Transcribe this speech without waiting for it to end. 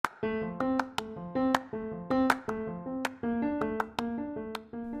Hey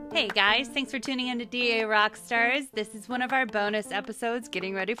guys, thanks for tuning in to DA Rockstars. This is one of our bonus episodes,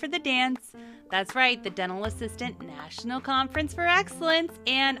 Getting Ready for the Dance. That's right, the Dental Assistant National Conference for Excellence.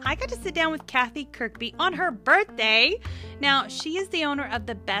 And I got to sit down with Kathy Kirkby on her birthday. Now, she is the owner of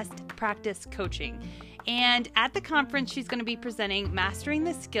the Best Practice Coaching. And at the conference, she's going to be presenting Mastering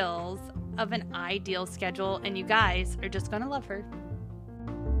the Skills of an Ideal Schedule. And you guys are just going to love her.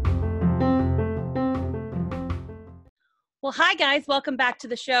 Well, hi guys, welcome back to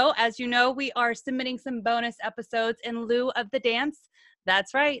the show. As you know, we are submitting some bonus episodes in lieu of the dance.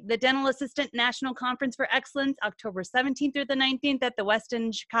 That's right, the Dental Assistant National Conference for Excellence, October 17th through the 19th at the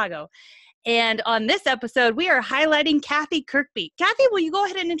Westin Chicago. And on this episode, we are highlighting Kathy Kirkby. Kathy, will you go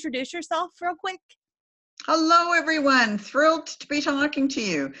ahead and introduce yourself real quick? Hello, everyone. Thrilled to be talking to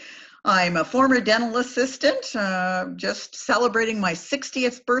you. I'm a former dental assistant, just celebrating my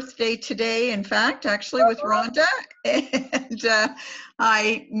 60th birthday today, in fact, actually with Rhonda. And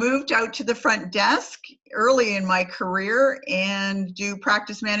I moved out to the front desk early in my career and do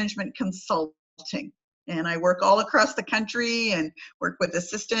practice management consulting. And I work all across the country and work with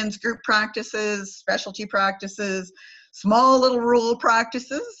assistants, group practices, specialty practices, small little rural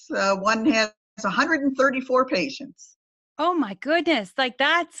practices. One has 134 patients. Oh my goodness, like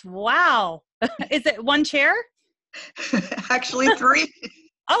that's wow. Is it one chair? Actually 3.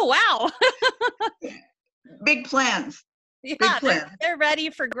 Oh wow. Big plans. Yeah, Big plans. they're ready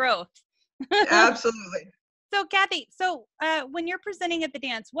for growth. Absolutely. So Kathy, when you're presenting at the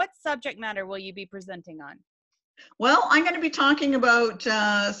dance, what subject matter will you be presenting on? Well, I'm going to be talking about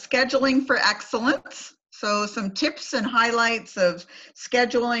scheduling for excellence. So some tips and highlights of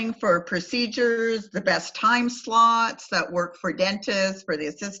scheduling for procedures, the best time slots that work for dentists, for the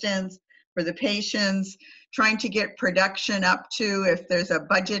assistants, for the patients, trying to get production up to, if there's a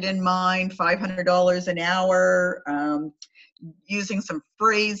budget in mind, $500 an hour, using some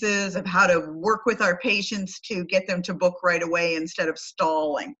phrases of how to work with our patients to get them to book right away instead of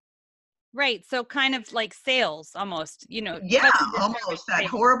stalling. Right. So kind of like sales almost, Yeah, almost that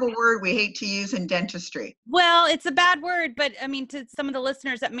horrible word we hate to use in dentistry. Well, it's a bad word, but I mean, to some of the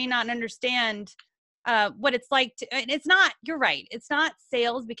listeners that may not understand what it's like it's not, you're right. It's not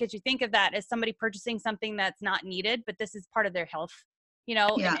sales because you think of that as somebody purchasing something that's not needed, but this is part of their health, Yeah,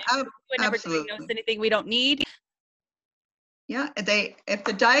 and we would never absolutely. diagnose anything we don't need. Yeah, if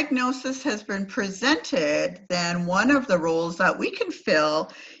the diagnosis has been presented, then one of the roles that we can fill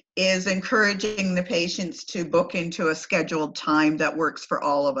is encouraging the patients to book into a scheduled time that works for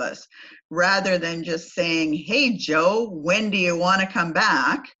all of us, rather than just saying, hey, Joe, when do you want to come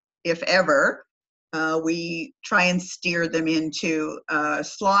back, if ever. We try and steer them into a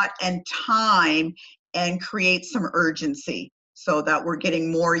slot and time and create some urgency so that we're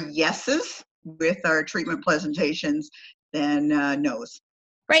getting more yeses with our treatment presentations than no's.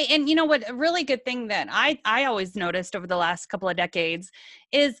 Right. And you know what, a really good thing that I always noticed over the last couple of decades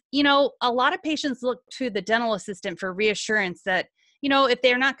is, a lot of patients look to the dental assistant for reassurance that, if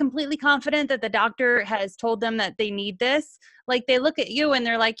they're not completely confident that the doctor has told them that they need this, like they look at you and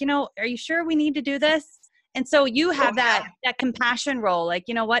they're like, are you sure we need to do this? And so you have that compassion role. Like,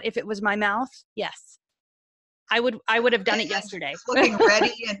 you know what, if it was my mouth, yes, I would have done it yesterday. Looking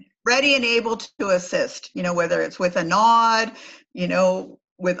ready and able to assist, whether it's with a nod,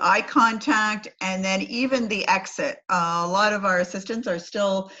 with eye contact, and then even the exit. A lot of our assistants are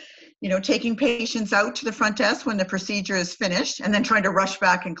still, taking patients out to the front desk when the procedure is finished and then trying to rush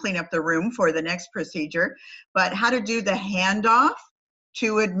back and clean up the room for the next procedure. But how to do the handoff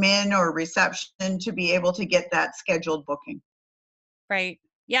to admin or reception to be able to get that scheduled booking. Right.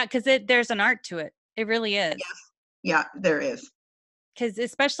 Yeah, because there's an art to it. It really is. Yes. Yeah, there is. Because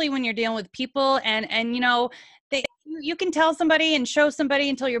especially when you're dealing with people and you can tell somebody and show somebody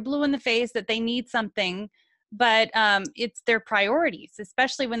until you're blue in the face that they need something, but it's their priorities,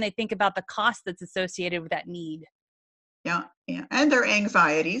 especially when they think about the cost that's associated with that need. Yeah, and their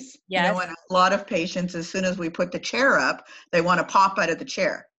anxieties. Yes. And a lot of patients, as soon as we put the chair up, they want to pop out of the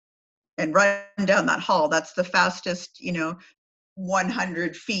chair and run down that hall. That's the fastest,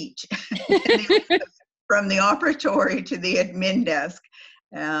 100 feet from the operatory to the admin desk,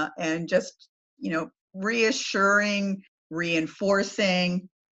 and just, reassuring, reinforcing,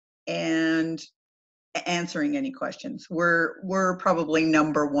 and answering any questions. We're probably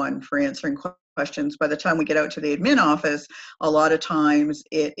number one for answering questions. By the time we get out to the admin office, a lot of times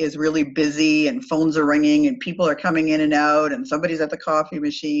it is really busy and phones are ringing and people are coming in and out and somebody's at the coffee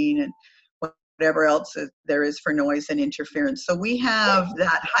machine and whatever else there is for noise and interference. So we have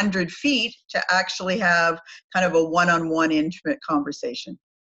that 100 feet to actually have kind of a one-on-one intimate conversation.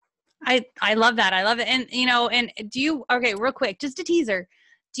 I love that. I love it. And, and okay, real quick, just a teaser.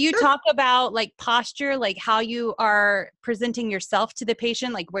 Do you Sure. talk about like posture, like how you are presenting yourself to the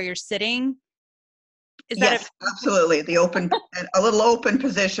patient, like where you're sitting? Is that Yes, absolutely. A little open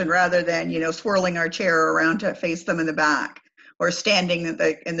position rather than, swirling our chair around to face them in the back or standing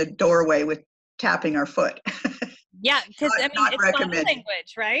in the doorway with tapping our foot. yeah, because I mean, Not it's body recommended.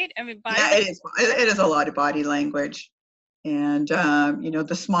 language, right? I mean, body Yeah, it language. is. It is a lot of body language. And,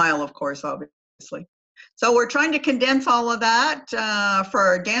 the smile, of course, obviously. So we're trying to condense all of that for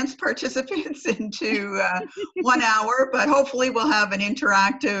our dance participants into 1 hour, but hopefully we'll have an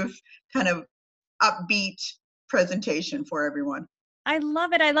interactive kind of upbeat presentation for everyone. I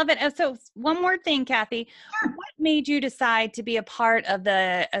love it. I love it. So one more thing, Kathy, what made you decide to be a part of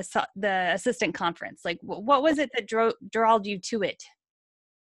the assistant conference? Like, what was it that drawed you to it?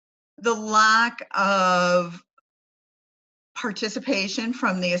 The lack of participation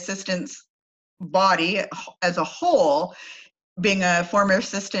from the assistants body as a whole, being a former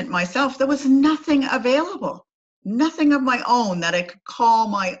assistant myself, there was nothing available, nothing of my own that I could call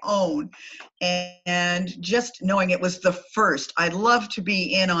my own. And just knowing it was the first, I'd love to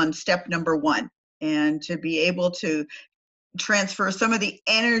be in on step number one and to be able to transfer some of the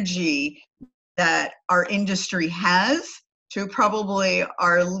energy that our industry has to probably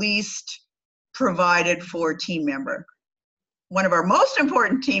our least provided for team member. One of our most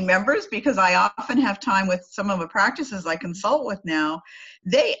important team members, because I often have time with some of the practices I consult with now,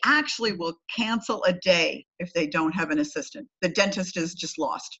 they actually will cancel a day if they don't have an assistant. The dentist is just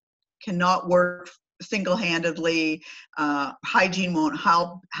lost, cannot work single-handedly. Hygiene won't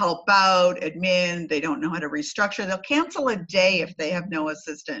help out, admin, they don't know how to restructure. They'll cancel a day if they have no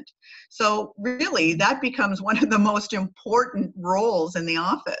assistant. So really, that becomes one of the most important roles in the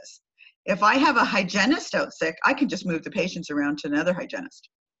office. If I have a hygienist out sick, I can just move the patients around to another hygienist,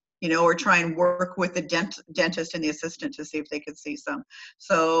 or try and work with the dentist and the assistant to see if they could see some.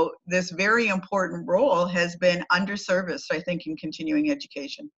 So this very important role has been underserviced, I think, in continuing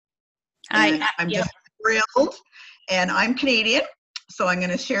education. And I'm Yep. just thrilled. And I'm Canadian, so I'm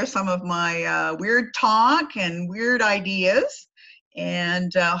going to share some of my weird talk and weird ideas.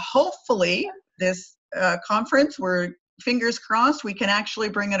 And hopefully this conference, we're fingers crossed, we can actually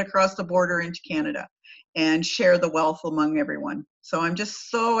bring it across the border into Canada and share the wealth among everyone. So I'm just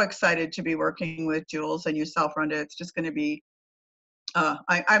so excited to be working with Jules and yourself, Rhonda. It's just going to be,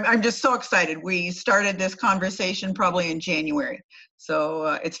 I'm just so excited. We started this conversation probably in January.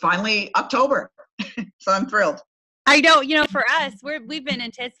 So it's finally October. So I'm thrilled. I know, for us, we've been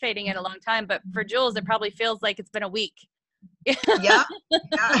anticipating it a long time, but for Jules, it probably feels like it's been a week. Yeah. Yeah.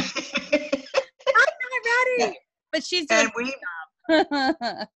 I'm not ready. But she's doing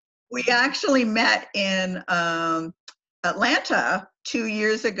and we actually met in Atlanta 2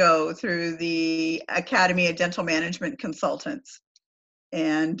 years ago through the Academy of Dental Management Consultants.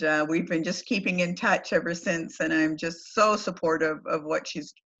 And we've been just keeping in touch ever since. And I'm just so supportive of what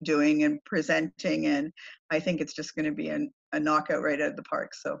she's doing and presenting. And I think it's just going to be a knockout right out of the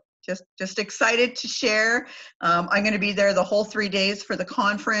park. So just excited to share. I'm going to be there the whole 3 days for the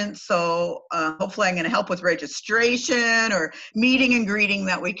conference. So hopefully I'm going to help with registration or meeting and greeting,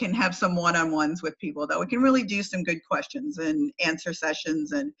 that we can have some one-on-ones with people, that we can really do some good questions and answer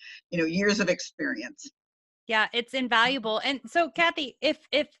sessions and, years of experience. Yeah, it's invaluable. And so, Kathy, if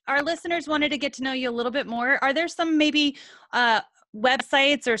our listeners wanted to get to know you a little bit more, are there some maybe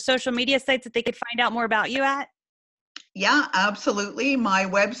websites or social media sites that they could find out more about you at? Yeah, absolutely. My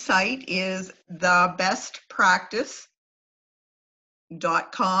website is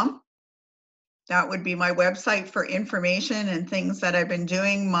thebestpractice.com. That would be my website for information and things that I've been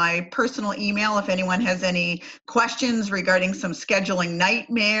doing. My personal email, if anyone has any questions regarding some scheduling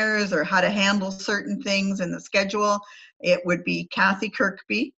nightmares or how to handle certain things in the schedule, it would be Kathy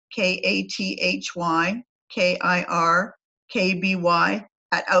Kirkby, KathyKirkby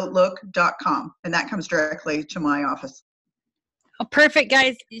 @outlook.com. And that comes directly to my office. Oh, perfect,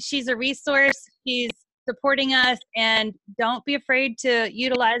 guys. She's a resource. She's supporting us, and don't be afraid to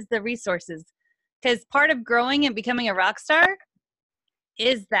utilize the resources, because part of growing and becoming a rock star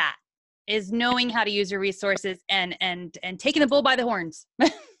is knowing how to use your resources and taking the bull by the horns.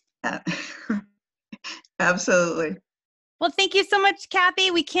 Absolutely. Well, thank you so much, Kathy.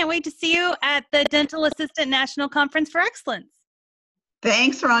 We can't wait to see you at the Dental Assistant National Conference for Excellence.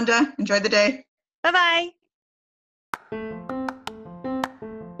 Thanks, Rhonda. Enjoy the day. Bye-bye.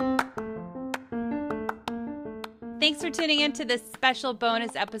 Thanks for tuning in to this special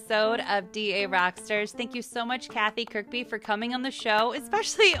bonus episode of DA Rockstars. Thank you so much, Kathy Kirkby, for coming on the show,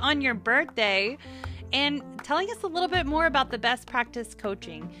 especially on your birthday. and telling us a little bit more about the best practice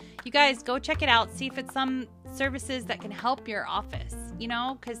coaching. You guys go check it out, see if it's some services that can help your office,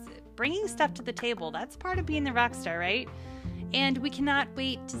 because bringing stuff to the table, that's part of being the rock star, right? And we cannot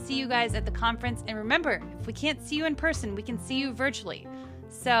wait to see you guys at the conference. And remember, if we can't see you in person, we can see you virtually.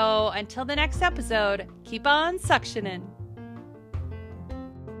 So until the next episode, keep on suctioning.